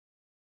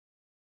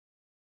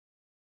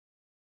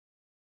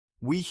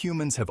We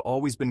humans have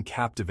always been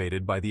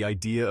captivated by the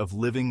idea of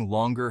living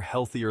longer,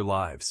 healthier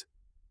lives.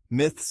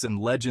 Myths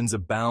and legends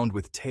abound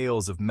with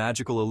tales of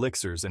magical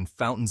elixirs and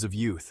fountains of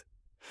youth.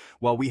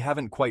 While we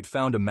haven't quite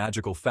found a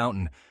magical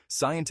fountain,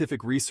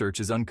 scientific research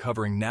is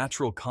uncovering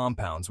natural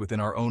compounds within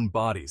our own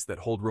bodies that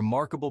hold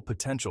remarkable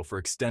potential for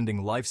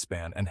extending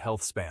lifespan and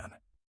health span.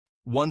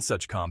 One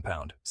such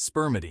compound,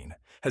 spermidine,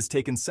 has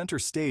taken center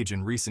stage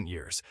in recent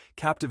years,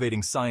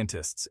 captivating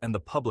scientists and the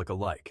public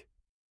alike.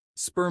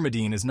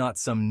 Spermidine is not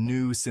some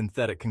new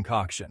synthetic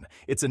concoction.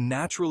 It's a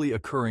naturally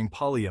occurring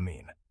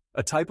polyamine,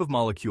 a type of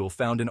molecule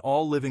found in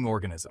all living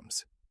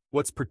organisms.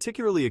 What's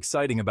particularly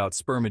exciting about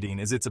spermidine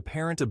is its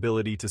apparent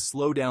ability to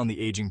slow down the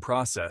aging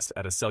process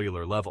at a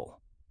cellular level.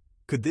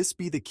 Could this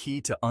be the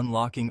key to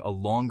unlocking a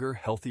longer,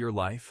 healthier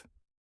life?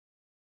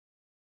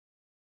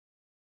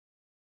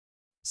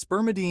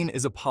 Spermidine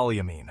is a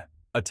polyamine,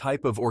 a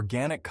type of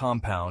organic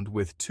compound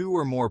with 2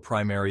 or more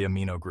primary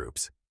amino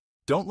groups.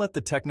 Don't let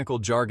the technical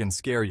jargon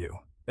scare you.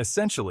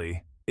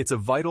 Essentially, it's a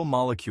vital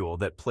molecule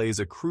that plays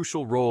a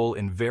crucial role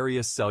in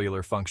various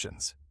cellular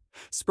functions.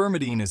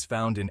 Spermidine is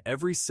found in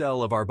every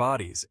cell of our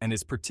bodies and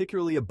is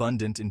particularly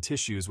abundant in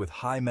tissues with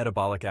high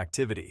metabolic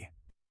activity.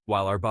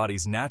 While our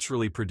bodies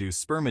naturally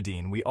produce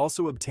spermidine, we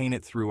also obtain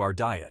it through our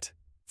diet.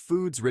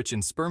 Foods rich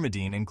in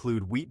spermidine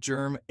include wheat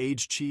germ,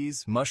 aged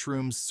cheese,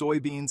 mushrooms,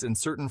 soybeans, and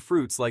certain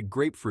fruits like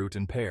grapefruit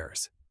and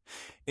pears.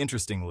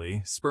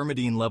 Interestingly,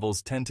 spermidine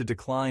levels tend to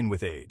decline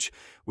with age,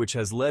 which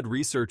has led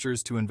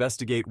researchers to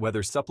investigate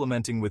whether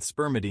supplementing with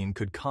spermidine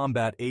could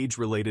combat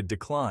age-related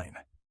decline.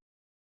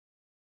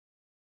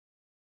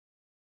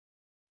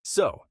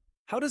 So,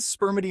 how does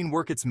spermidine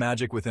work its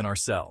magic within our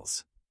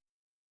cells?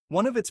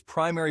 One of its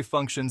primary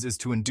functions is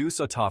to induce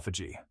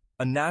autophagy,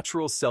 a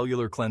natural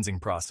cellular cleansing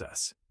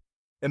process.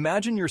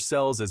 Imagine your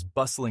cells as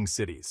bustling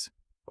cities.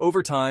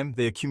 Over time,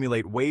 they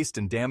accumulate waste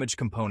and damaged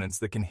components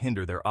that can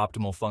hinder their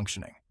optimal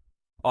functioning.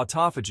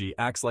 Autophagy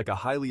acts like a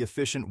highly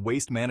efficient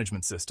waste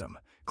management system,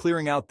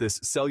 clearing out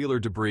this cellular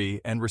debris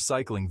and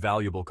recycling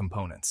valuable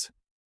components.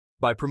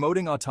 By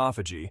promoting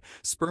autophagy,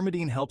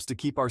 spermidine helps to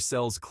keep our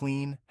cells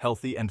clean,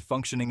 healthy, and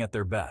functioning at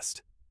their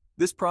best.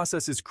 This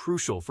process is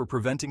crucial for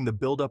preventing the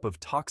buildup of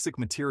toxic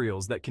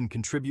materials that can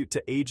contribute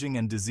to aging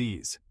and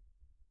disease.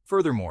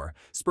 Furthermore,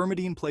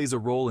 spermidine plays a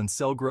role in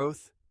cell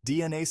growth,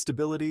 DNA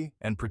stability,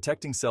 and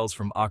protecting cells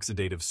from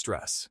oxidative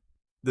stress.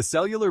 The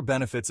cellular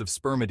benefits of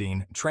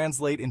spermidine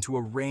translate into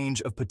a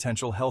range of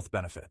potential health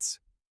benefits.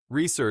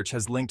 Research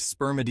has linked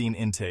spermidine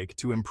intake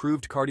to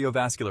improved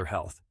cardiovascular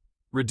health,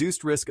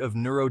 reduced risk of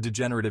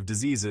neurodegenerative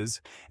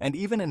diseases, and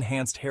even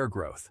enhanced hair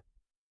growth.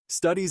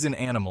 Studies in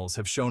animals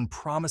have shown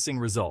promising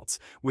results,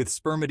 with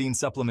spermidine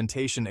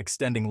supplementation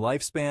extending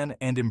lifespan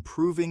and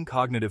improving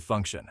cognitive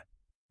function.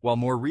 While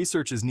more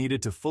research is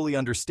needed to fully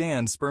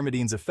understand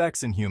spermidine's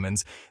effects in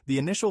humans, the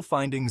initial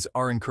findings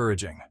are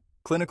encouraging.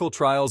 Clinical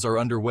trials are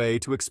underway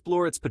to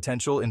explore its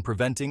potential in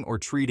preventing or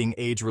treating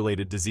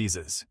age-related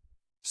diseases.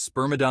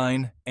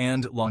 Spermidine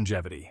and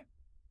longevity.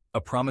 A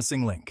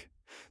promising link.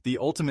 The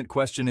ultimate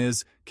question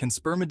is, can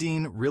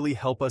spermidine really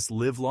help us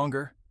live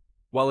longer?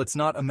 While it's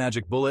not a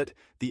magic bullet,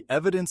 the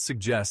evidence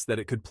suggests that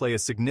it could play a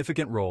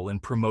significant role in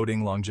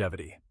promoting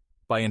longevity.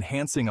 By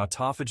enhancing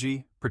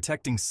autophagy,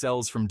 protecting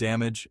cells from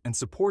damage, and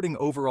supporting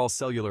overall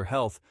cellular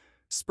health,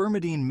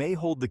 spermidine may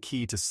hold the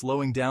key to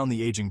slowing down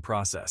the aging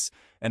process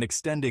and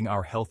extending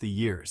our healthy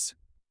years.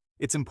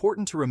 It's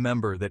important to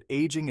remember that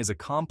aging is a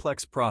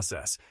complex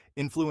process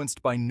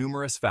influenced by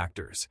numerous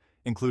factors,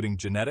 including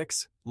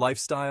genetics,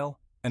 lifestyle,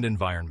 and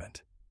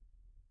environment.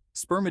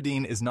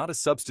 Spermidine is not a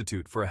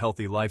substitute for a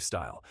healthy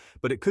lifestyle,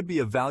 but it could be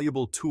a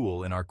valuable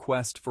tool in our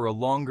quest for a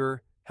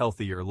longer,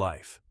 healthier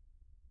life.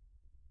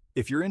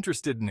 If you're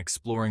interested in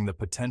exploring the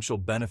potential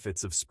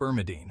benefits of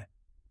spermidine,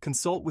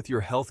 consult with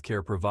your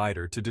healthcare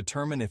provider to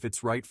determine if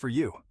it's right for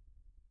you.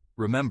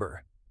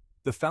 Remember,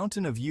 the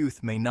fountain of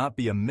youth may not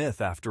be a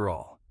myth after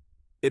all.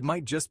 It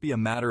might just be a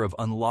matter of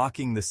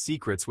unlocking the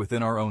secrets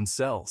within our own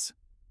cells.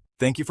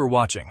 Thank you for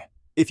watching.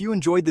 If you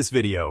enjoyed this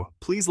video,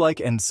 please like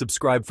and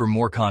subscribe for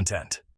more content.